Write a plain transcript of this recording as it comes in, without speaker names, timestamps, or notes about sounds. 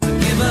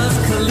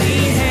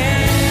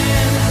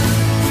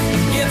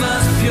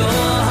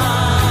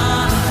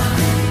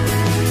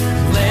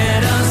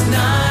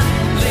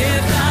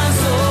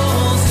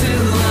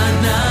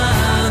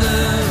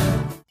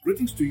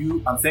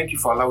you and thank you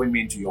for allowing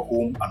me into your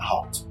home and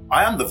heart.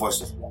 I am the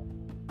voice of one.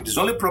 It is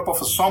only proper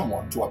for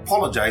someone to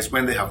apologize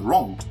when they have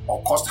wronged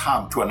or caused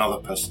harm to another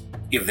person.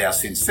 If they are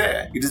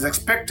sincere, it is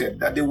expected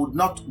that they would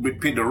not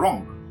repeat the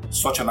wrong.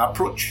 Such an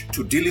approach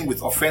to dealing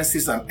with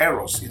offenses and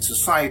errors in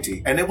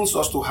society enables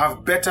us to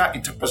have better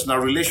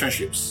interpersonal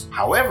relationships.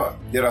 However,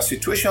 there are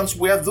situations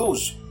where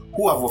those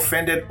who have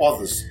offended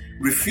others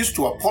refuse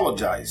to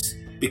apologize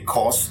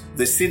because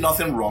they see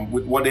nothing wrong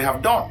with what they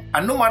have done.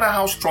 And no matter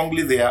how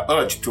strongly they are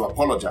urged to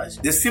apologize,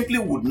 they simply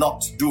would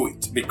not do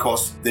it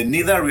because they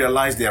neither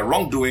realize their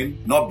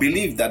wrongdoing nor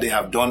believe that they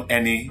have done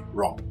any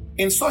wrong.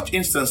 In such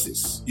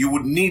instances, you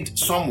would need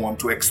someone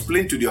to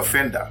explain to the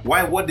offender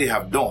why what they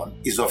have done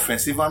is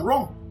offensive and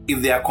wrong.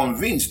 If they are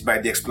convinced by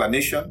the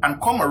explanation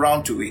and come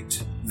around to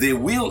it, they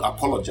will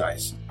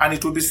apologize and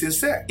it will be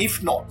sincere.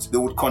 If not, they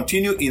would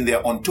continue in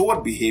their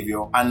untoward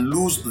behavior and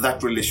lose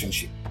that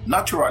relationship.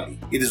 Naturally,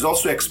 it is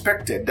also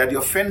expected that the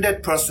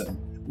offended person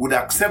would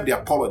accept the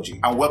apology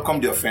and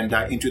welcome the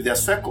offender into their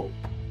circle.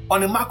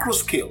 On a macro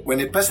scale,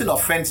 when a person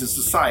offends in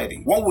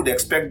society, one would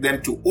expect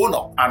them to own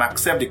up and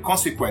accept the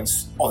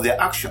consequence of their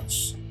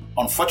actions.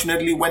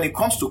 Unfortunately, when it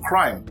comes to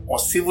crime or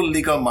civil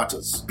legal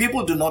matters,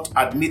 people do not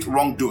admit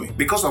wrongdoing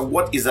because of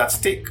what is at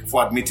stake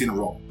for admitting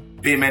wrong.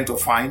 Payment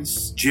of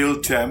fines,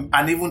 jail term,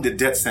 and even the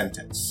death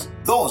sentence.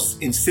 Thus,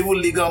 in civil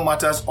legal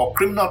matters or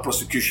criminal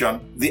prosecution,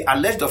 the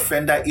alleged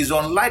offender is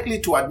unlikely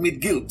to admit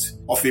guilt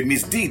of a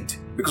misdeed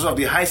because of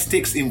the high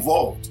stakes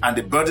involved and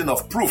the burden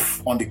of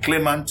proof on the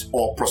claimant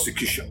or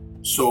prosecution.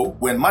 So,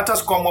 when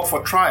matters come up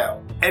for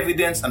trial,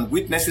 evidence and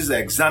witnesses are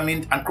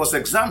examined and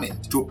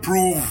cross-examined to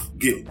prove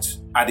guilt.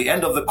 At the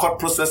end of the court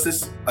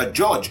processes, a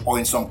judge, or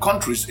in some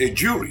countries, a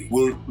jury,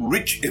 will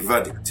reach a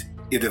verdict.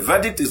 If the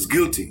verdict is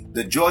guilty,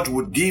 the judge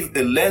would give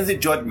a lengthy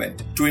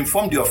judgment to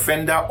inform the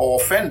offender or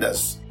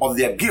offenders of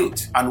their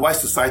guilt and why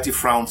society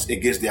frowns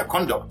against their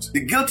conduct.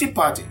 The guilty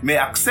party may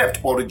accept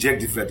or reject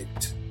the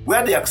verdict.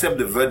 Where they accept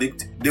the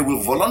verdict, they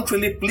will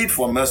voluntarily plead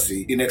for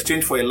mercy in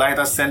exchange for a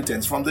lighter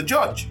sentence from the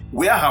judge.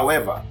 Where,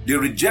 however, they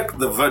reject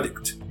the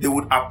verdict, they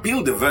would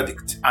appeal the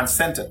verdict and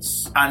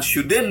sentence. And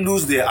should they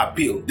lose their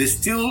appeal, they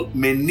still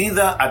may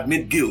neither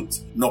admit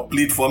guilt nor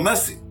plead for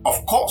mercy.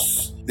 Of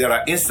course, there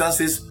are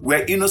instances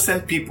where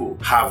innocent people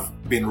have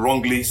been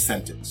wrongly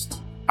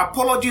sentenced.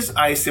 Apologies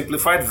are a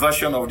simplified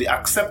version of the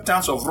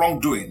acceptance of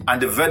wrongdoing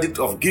and the verdict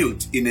of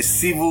guilt in a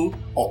civil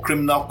or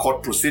criminal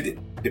court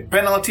proceeding. The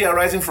penalty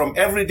arising from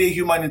everyday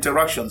human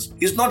interactions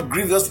is not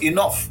grievous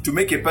enough to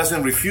make a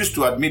person refuse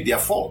to admit their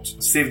fault,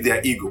 save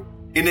their ego.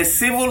 In a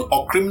civil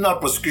or criminal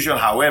prosecution,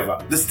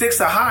 however, the stakes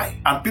are high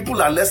and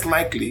people are less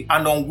likely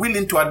and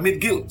unwilling to admit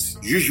guilt.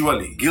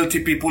 Usually,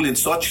 guilty people in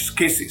such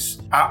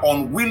cases are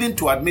unwilling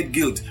to admit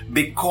guilt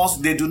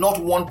because they do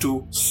not want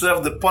to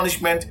serve the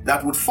punishment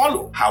that would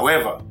follow.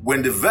 However,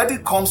 when the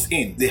verdict comes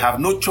in, they have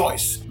no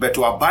choice but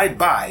to abide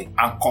by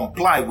and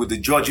comply with the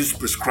judge's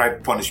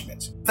prescribed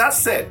punishment. That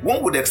said,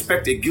 one would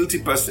expect a guilty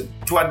person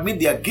to admit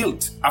their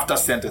guilt after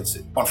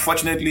sentencing.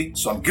 Unfortunately,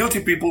 some guilty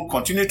people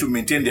continue to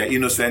maintain their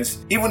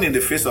innocence even in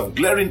the face of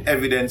glaring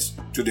evidence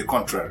to the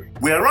contrary.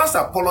 Whereas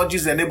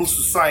apologies enable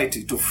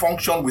society to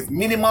function with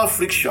minimal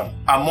friction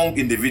among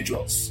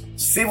individuals,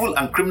 civil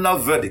and criminal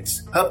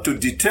verdicts help to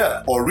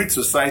deter or rid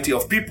society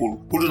of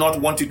people who do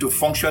not want it to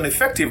function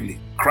effectively.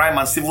 Crime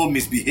and civil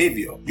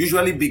misbehavior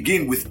usually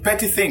begin with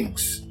petty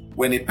things.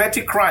 When a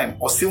petty crime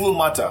or civil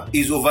matter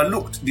is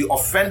overlooked, the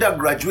offender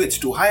graduates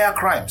to higher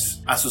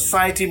crimes, and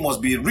society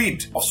must be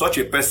rid of such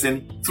a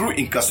person through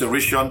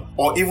incarceration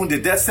or even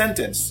the death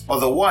sentence.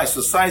 Otherwise,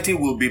 society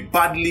will be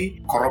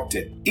badly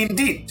corrupted.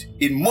 Indeed,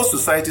 in most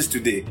societies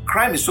today,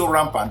 crime is so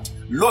rampant,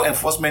 law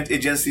enforcement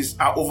agencies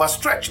are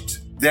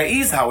overstretched. There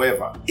is,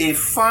 however, a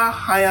far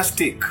higher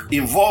stake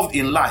involved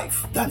in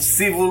life than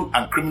civil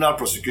and criminal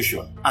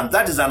prosecution, and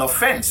that is an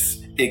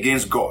offense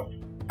against God.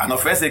 An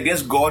offense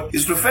against God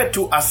is referred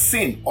to as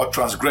sin or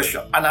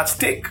transgression, and at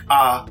stake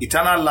are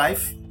eternal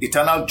life,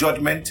 eternal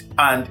judgment,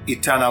 and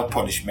eternal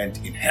punishment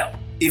in hell.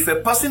 If a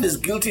person is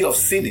guilty of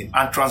sinning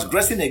and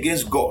transgressing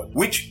against God,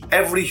 which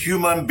every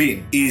human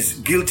being is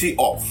guilty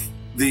of,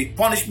 the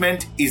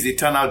punishment is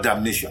eternal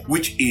damnation,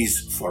 which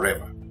is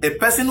forever. A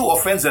person who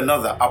offends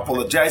another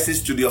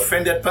apologizes to the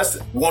offended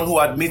person. One who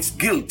admits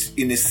guilt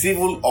in a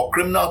civil or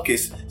criminal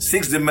case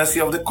seeks the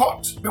mercy of the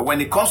court. But when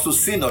it comes to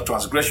sin or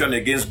transgression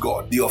against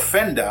God, the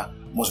offender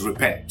must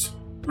repent.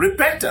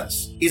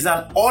 Repentance is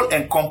an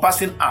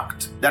all-encompassing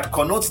act that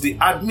connotes the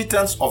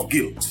admittance of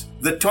guilt,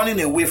 the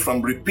turning away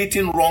from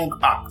repeating wrong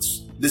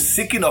acts, the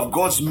seeking of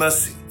God's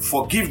mercy,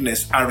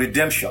 forgiveness and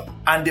redemption,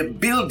 and the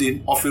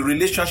building of a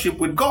relationship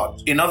with God.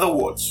 In other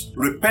words,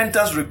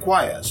 repentance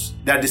requires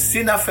that the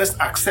sinner first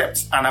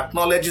accepts and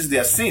acknowledges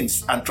their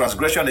sins and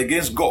transgression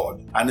against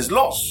God and His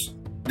laws.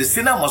 The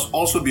sinner must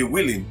also be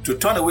willing to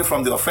turn away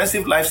from the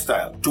offensive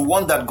lifestyle to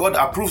one that God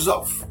approves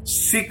of,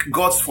 seek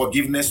God's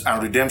forgiveness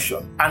and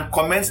redemption, and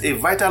commence a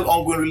vital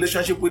ongoing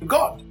relationship with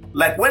God.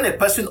 Like when a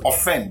person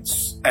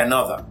offends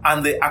another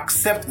and they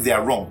accept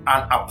their wrong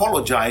and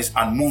apologize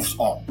and moves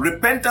on.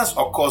 Repentance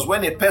occurs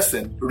when a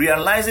person,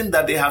 realizing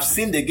that they have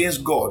sinned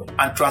against God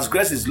and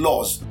transgressed His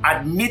laws,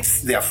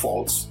 admits their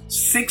faults,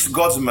 seeks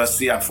God's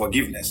mercy and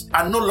forgiveness,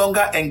 and no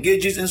longer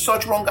engages in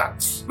such wrong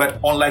acts. But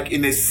unlike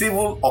in a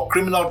civil or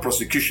criminal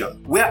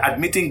prosecution, where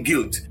admitting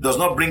guilt does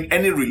not bring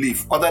any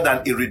relief other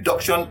than a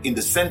reduction in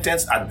the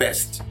sentence at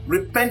best,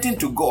 repenting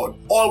to God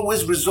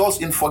always results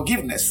in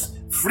forgiveness,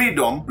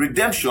 freedom,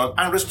 redemption,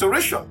 and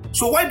restoration.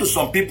 So why do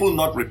some people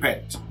not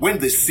repent when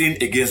they sin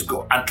against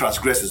God and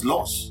transgress His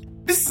laws?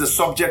 This is a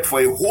subject for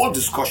a whole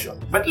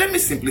discussion, but let me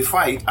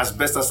simplify it as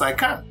best as I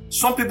can.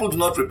 Some people do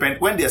not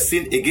repent when their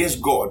sin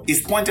against God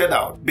is pointed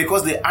out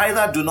because they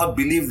either do not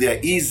believe there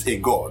is a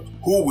God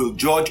who will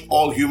judge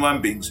all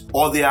human beings,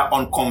 or they are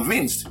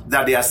unconvinced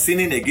that they are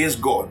sinning against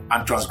God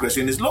and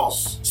transgressing His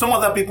laws. Some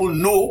other people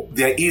know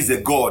there is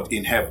a God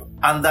in heaven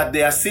and that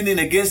they are sinning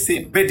against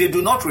Him, but they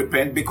do not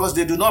repent because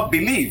they do not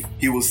believe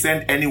He will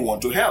send anyone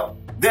to hell.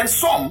 Then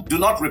some do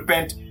not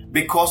repent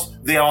because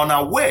they are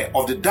unaware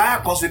of the dire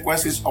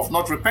consequences of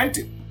not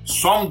repenting.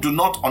 Some do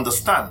not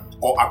understand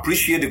or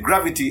appreciate the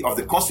gravity of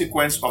the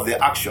consequence of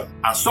their action,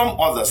 and some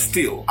others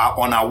still are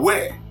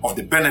unaware of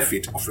the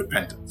benefit of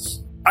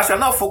repentance. I shall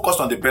now focus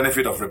on the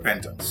benefit of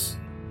repentance.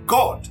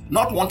 God,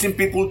 not wanting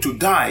people to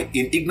die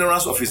in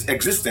ignorance of His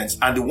existence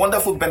and the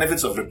wonderful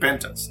benefits of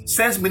repentance,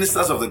 sends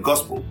ministers of the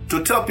gospel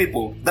to tell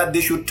people that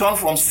they should turn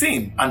from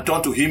sin and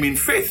turn to Him in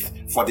faith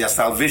for their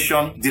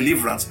salvation,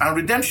 deliverance, and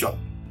redemption.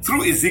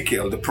 Through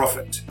Ezekiel the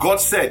prophet, God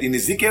said in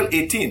Ezekiel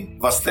 18,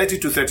 verse 30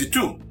 to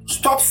 32,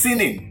 "Stop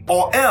sinning,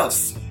 or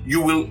else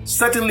you will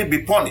certainly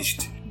be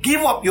punished.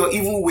 Give up your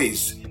evil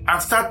ways and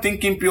start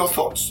thinking pure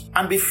thoughts,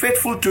 and be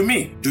faithful to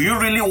me." Do you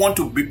really want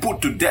to be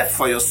put to death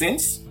for your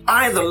sins?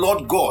 I, the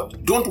Lord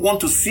God, don't want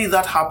to see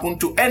that happen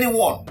to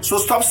anyone. So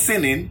stop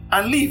sinning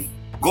and live.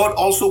 God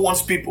also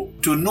wants people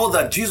to know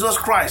that Jesus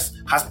Christ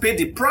has paid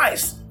the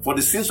price for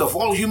the sins of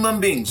all human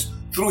beings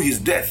through His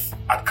death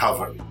at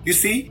Calvary. You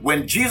see,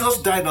 when Jesus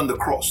died on the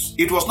cross,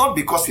 it was not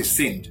because He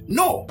sinned.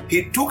 No,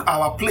 He took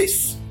our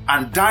place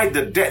and died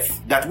the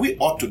death that we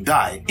ought to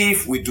die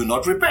if we do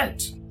not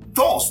repent.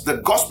 Thus, the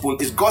gospel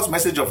is God's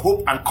message of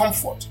hope and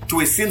comfort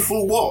to a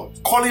sinful world,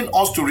 calling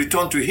us to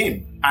return to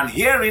Him. And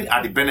herein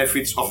are the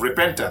benefits of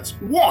repentance.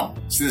 1.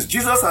 Since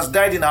Jesus has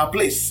died in our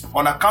place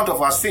on account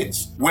of our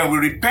sins, when we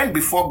repent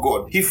before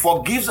God, He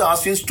forgives our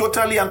sins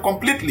totally and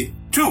completely.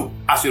 2.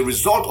 As a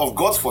result of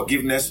God's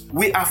forgiveness,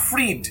 we are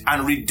freed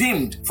and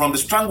redeemed from the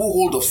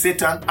stranglehold of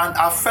Satan, and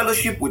our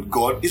fellowship with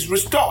God is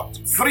restored.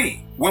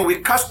 3. When we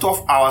cast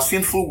off our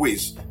sinful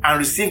ways and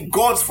receive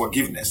God's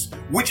forgiveness,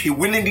 which He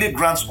willingly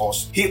grants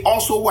us, He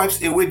also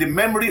wipes away the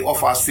memory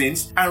of our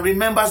sins and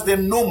remembers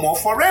them no more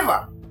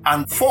forever.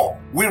 And 4,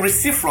 we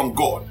receive from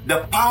God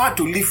the power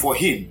to live for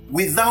Him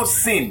without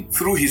sin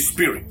through His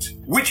Spirit,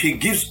 which He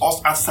gives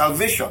us as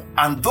salvation,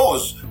 and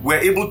thus we're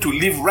able to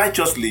live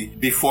righteously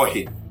before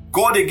Him.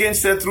 God again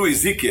said through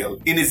Ezekiel,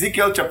 in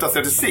Ezekiel chapter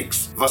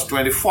 36, verse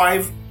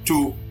 25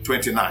 to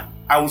 29,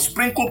 "I will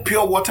sprinkle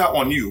pure water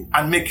on you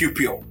and make you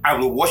pure. I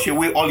will wash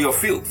away all your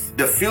filth,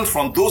 the filth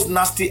from those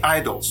nasty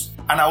idols,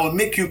 and I will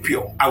make you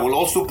pure. I will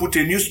also put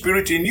a new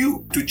spirit in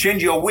you to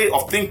change your way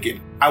of thinking.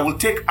 I will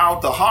take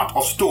out the heart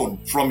of stone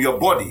from your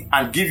body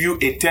and give you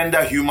a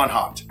tender human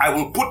heart. I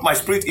will put my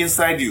spirit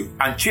inside you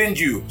and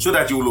change you so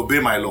that you will obey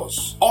my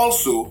laws.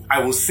 Also, I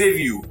will save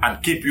you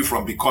and keep you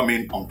from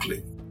becoming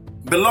unclean."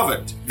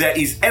 Beloved, there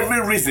is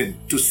every reason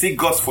to seek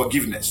God's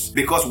forgiveness,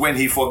 because when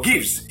He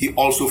forgives, He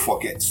also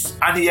forgets,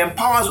 and He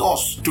empowers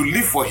us to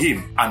live for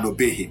Him and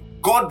obey Him.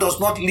 God does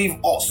not leave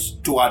us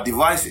to our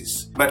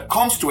devices, but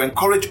comes to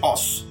encourage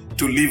us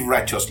to live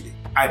righteously.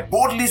 I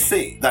boldly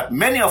say that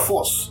many of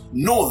us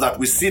know that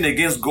we sin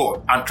against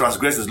God and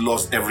transgress His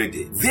laws every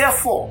day.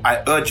 Therefore,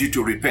 I urge you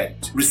to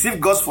repent, receive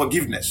God's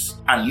forgiveness,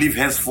 and live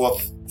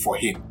henceforth for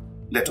Him.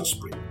 Let us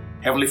pray.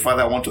 Heavenly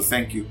Father, I want to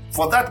thank You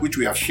for that which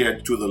we have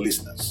shared to the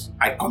listeners.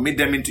 I commit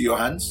them into Your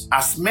hands.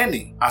 As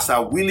many as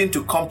are willing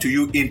to come to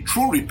You in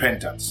true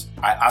repentance,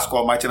 I ask,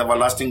 Almighty and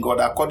everlasting God,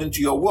 according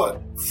to Your word,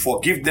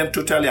 forgive them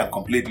totally and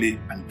completely,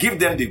 and give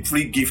them the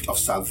free gift of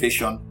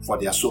salvation for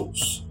their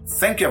souls.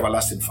 Thank You,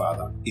 everlasting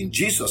Father. In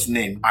Jesus'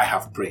 name I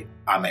have prayed.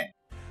 Amen.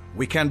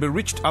 We can be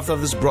reached after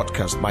this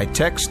broadcast by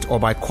text or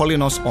by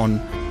calling us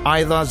on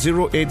either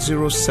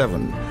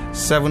 0807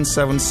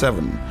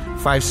 777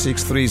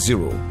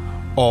 5630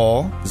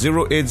 or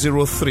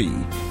 0803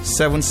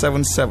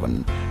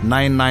 777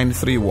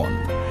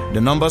 9931. The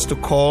numbers to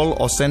call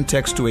or send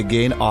text to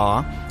again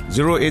are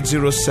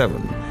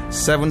 0807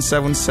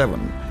 777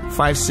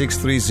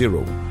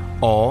 5630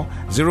 or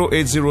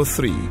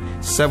 0803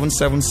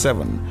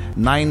 777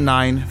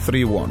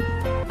 9931.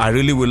 I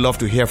really would love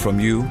to hear from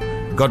you.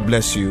 God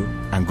bless you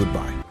and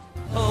goodbye.